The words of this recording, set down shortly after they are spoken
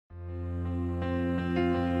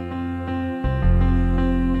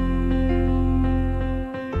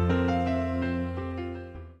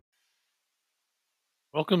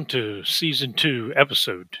Welcome to Season 2,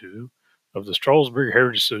 Episode 2 of the Stroudsburg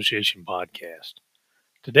Heritage Association podcast.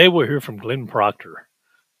 Today we'll hear from Glenn Proctor,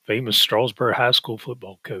 famous Stroudsburg High School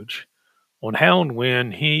football coach, on how and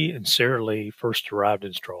when he and Sarah Lee first arrived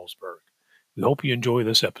in Stroudsburg. We hope you enjoy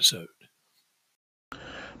this episode.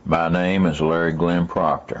 My name is Larry Glenn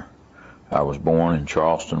Proctor. I was born in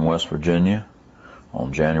Charleston, West Virginia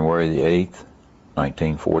on January the 8th,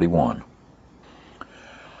 1941.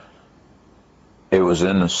 It was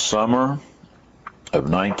in the summer of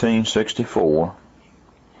 1964.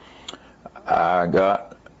 I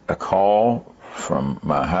got a call from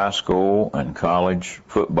my high school and college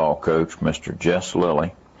football coach, Mr. Jess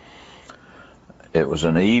Lilly. It was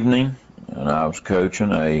an evening, and I was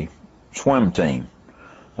coaching a swim team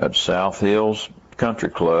at South Hills Country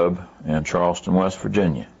Club in Charleston, West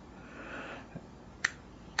Virginia.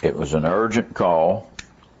 It was an urgent call.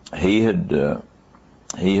 He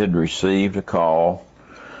had received a call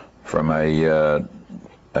from a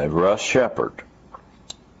Russ Shepard,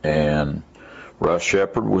 and Russ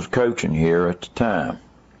Shepard was coaching here at the time,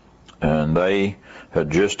 and they had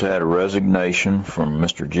just had a resignation from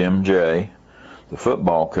Mr. Jim Jay, the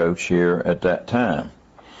football coach here at that time,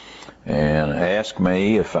 and asked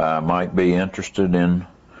me if I might be interested in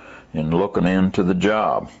looking into the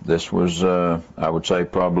job. This was, I would say,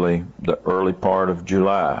 probably the early part of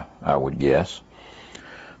July, I would guess.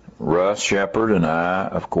 Russ Shepard and I,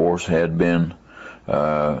 of course, had been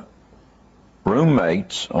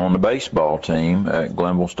roommates on the baseball team at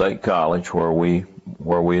Glenville State College, where we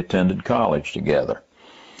attended college together.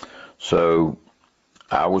 So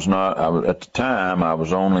at the time I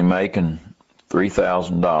was only making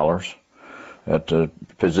 $3,000 at the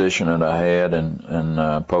position that I had in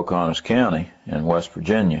Pocahontas County in West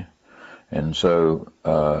Virginia. And so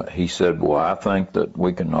he said, well, I think that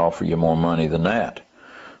we can offer you more money than that.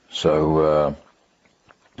 So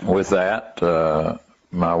with that,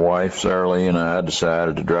 my wife Sarah Lee and I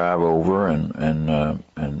decided to drive over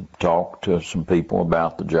and talk to some people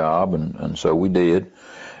about the job, and so we did.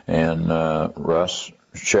 And Russ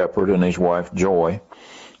Shepard and his wife Joy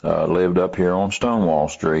lived up here on Stonewall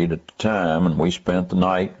Street at the time, and we spent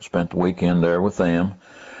the weekend there with them.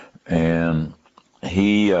 And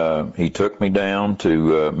he took me down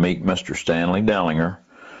to meet Mr. Stanley Dellinger,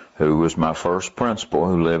 who was my first principal,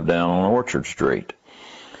 who lived down on Orchard Street.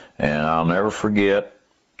 And I'll never forget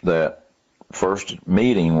that first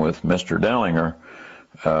meeting with Mr. Dellinger,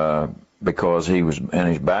 because he was in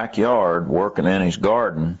his backyard working in his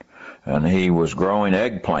garden, and he was growing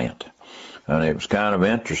eggplant. And it was kind of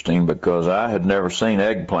interesting because I had never seen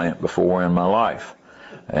eggplant before in my life.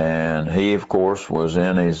 And he, of course, was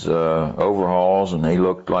in his overalls, and he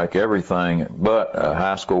looked like everything but a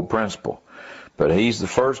high school principal. But he's the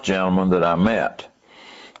first gentleman that I met.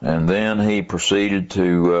 And then he proceeded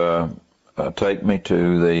to take me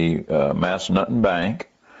to the Massanutten Bank.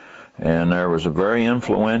 And there was a very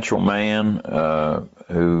influential man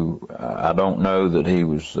who, I don't know that he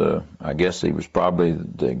was, I guess he was probably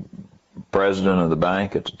the president of the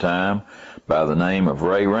bank at the time, by the name of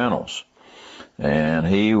Ray Reynolds. And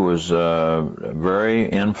he was a very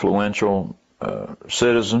influential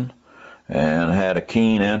citizen, and had a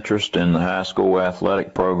keen interest in the high school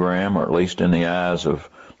athletic program, or at least in the eyes of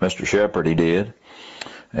Mr. Shepard he did.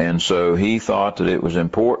 And so he thought that it was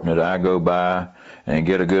important that I go by and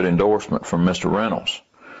get a good endorsement from Mr. Reynolds.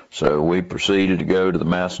 So we proceeded to go to the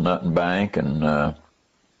Massanutten Bank, and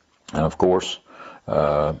of course,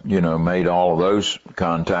 made all of those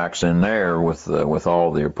contacts in there with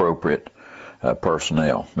all the appropriate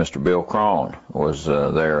personnel. Mr. Bill Cron was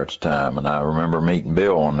there at the time, and I remember meeting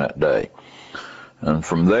Bill on that day. And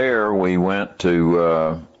from there, we went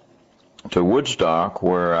to Woodstock,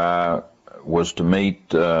 where I was to meet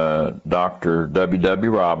Dr.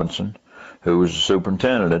 W.W. Robinson, who was the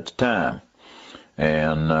superintendent at the time.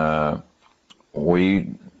 And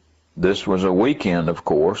this was a weekend, of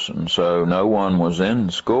course, and so no one was in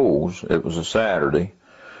the schools. It was a Saturday,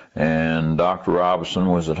 and Dr. Robinson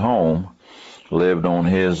was at home. Lived on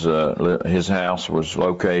his house was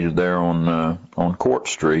located there on Court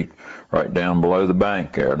Street, right down below the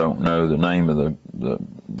bank there. I don't know the name of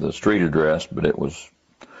the street address, but it was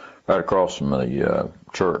right across from the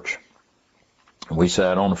church. We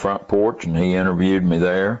sat on the front porch, and he interviewed me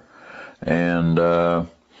there, and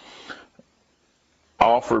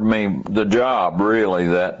offered me the job really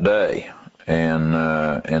that day.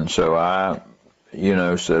 And so I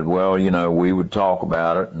said, well, we would talk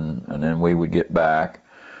about it, and then we would get back.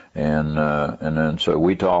 And then so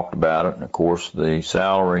we talked about it, and of course the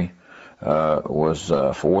salary was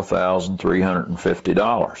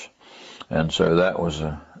 $4,350. And so that was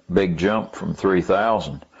big jump from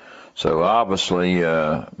 3,000. So obviously,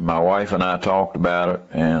 my wife and I talked about it,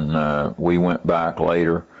 and we went back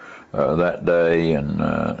later that day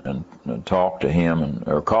and talked to him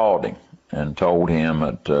or called him and told him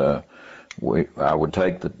that I would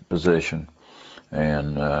take the position,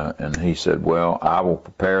 and he said, "Well, I will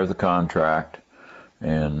prepare the contract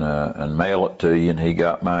and mail it to you." And he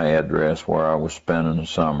got my address where I was spending the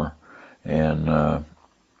summer, and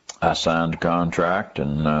I signed the contract,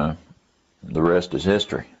 and the rest is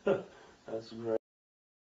history. That's great.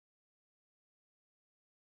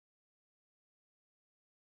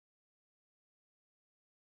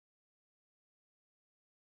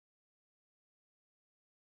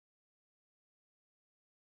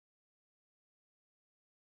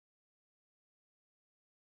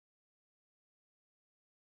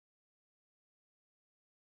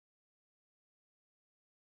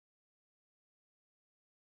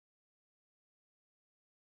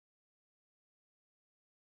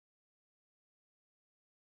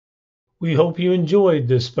 We hope you enjoyed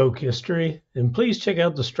this folk history, and please check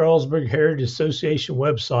out the Stroudsburg Heritage Association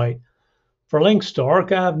website for links to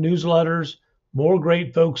archive newsletters, more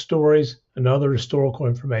great folk stories, and other historical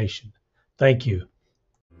information. Thank you.